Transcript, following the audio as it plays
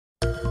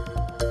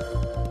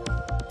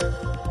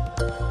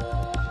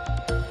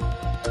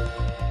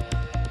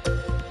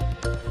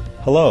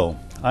Hello,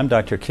 I'm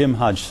Dr. Kim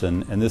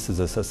Hodgson, and this is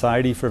a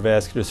Society for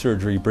Vascular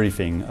Surgery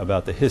briefing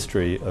about the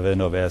history of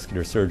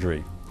endovascular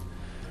surgery.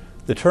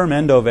 The term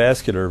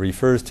endovascular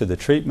refers to the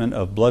treatment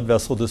of blood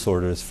vessel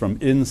disorders from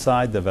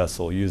inside the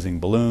vessel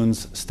using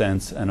balloons,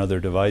 stents, and other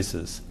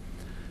devices.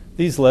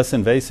 These less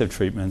invasive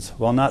treatments,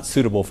 while not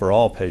suitable for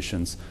all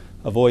patients,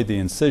 avoid the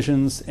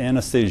incisions,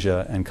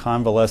 anesthesia, and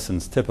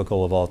convalescence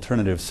typical of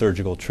alternative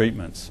surgical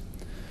treatments.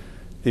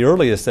 The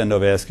earliest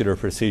endovascular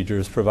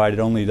procedures provided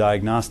only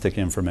diagnostic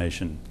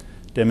information,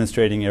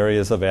 demonstrating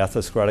areas of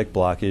atherosclerotic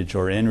blockage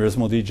or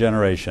aneurysmal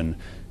degeneration,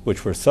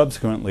 which were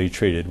subsequently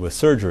treated with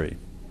surgery.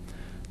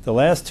 The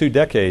last 2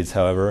 decades,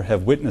 however,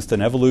 have witnessed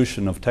an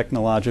evolution of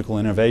technological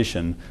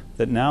innovation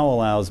that now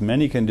allows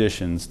many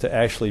conditions to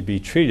actually be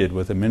treated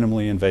with a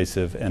minimally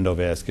invasive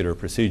endovascular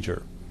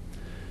procedure.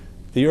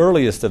 The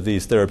earliest of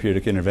these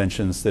therapeutic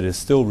interventions that is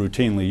still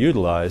routinely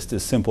utilized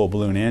is simple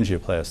balloon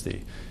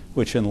angioplasty,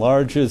 which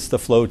enlarges the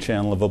flow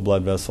channel of a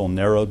blood vessel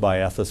narrowed by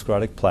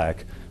atherosclerotic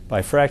plaque by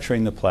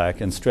fracturing the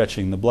plaque and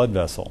stretching the blood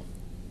vessel.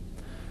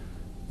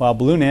 While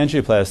balloon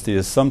angioplasty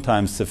is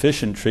sometimes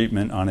sufficient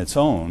treatment on its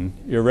own,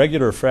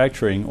 irregular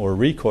fracturing or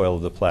recoil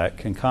of the plaque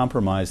can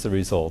compromise the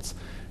results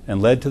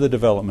and led to the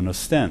development of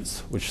stents,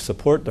 which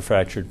support the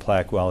fractured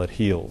plaque while it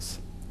heals.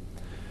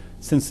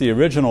 Since the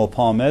original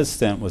Palmez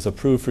stent was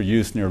approved for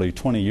use nearly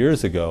 20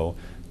 years ago,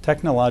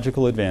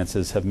 technological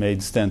advances have made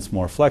stents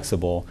more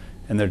flexible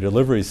and their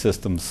delivery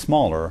systems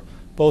smaller,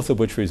 both of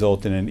which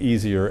result in an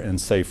easier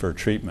and safer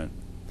treatment.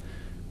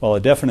 While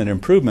a definite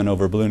improvement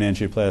over balloon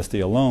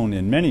angioplasty alone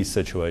in many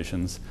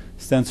situations,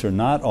 stents are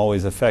not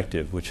always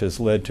effective, which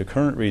has led to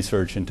current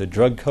research into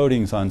drug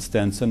coatings on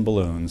stents and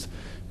balloons,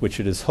 which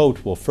it is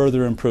hoped will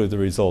further improve the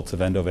results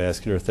of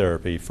endovascular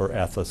therapy for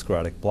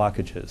atherosclerotic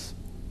blockages.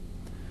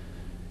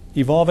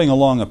 Evolving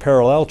along a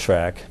parallel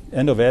track,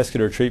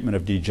 endovascular treatment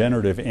of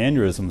degenerative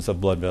aneurysms of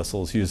blood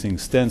vessels using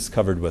stents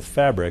covered with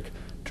fabric,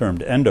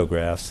 termed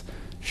endografts,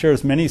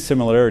 shares many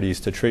similarities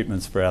to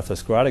treatments for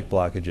atherosclerotic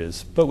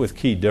blockages, but with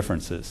key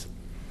differences.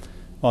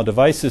 While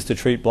devices to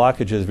treat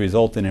blockages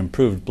result in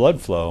improved blood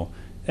flow,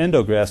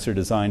 endografts are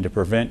designed to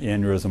prevent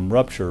aneurysm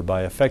rupture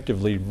by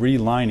effectively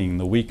relining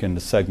the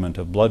weakened segment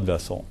of blood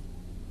vessel.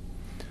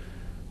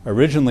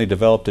 Originally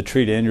developed to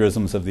treat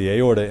aneurysms of the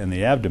aorta and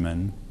the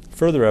abdomen,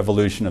 further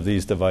evolution of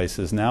these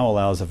devices now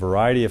allows a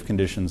variety of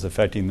conditions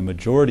affecting the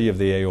majority of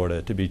the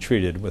aorta to be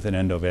treated with an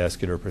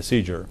endovascular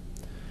procedure.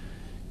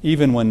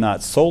 Even when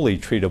not solely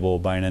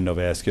treatable by an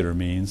endovascular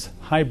means,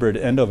 hybrid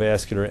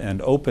endovascular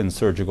and open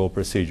surgical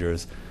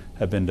procedures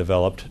have been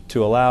developed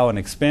to allow an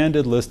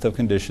expanded list of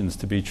conditions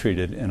to be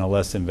treated in a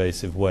less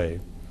invasive way.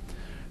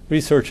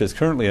 Research is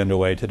currently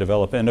underway to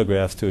develop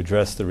endografts to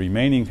address the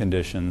remaining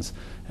conditions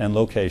and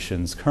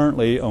locations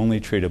currently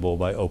only treatable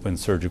by open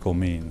surgical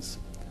means.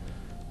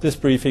 This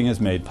briefing is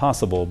made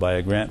possible by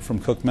a grant from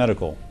Cook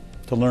Medical.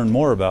 To learn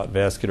more about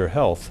vascular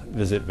health,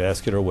 visit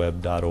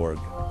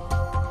vascularweb.org.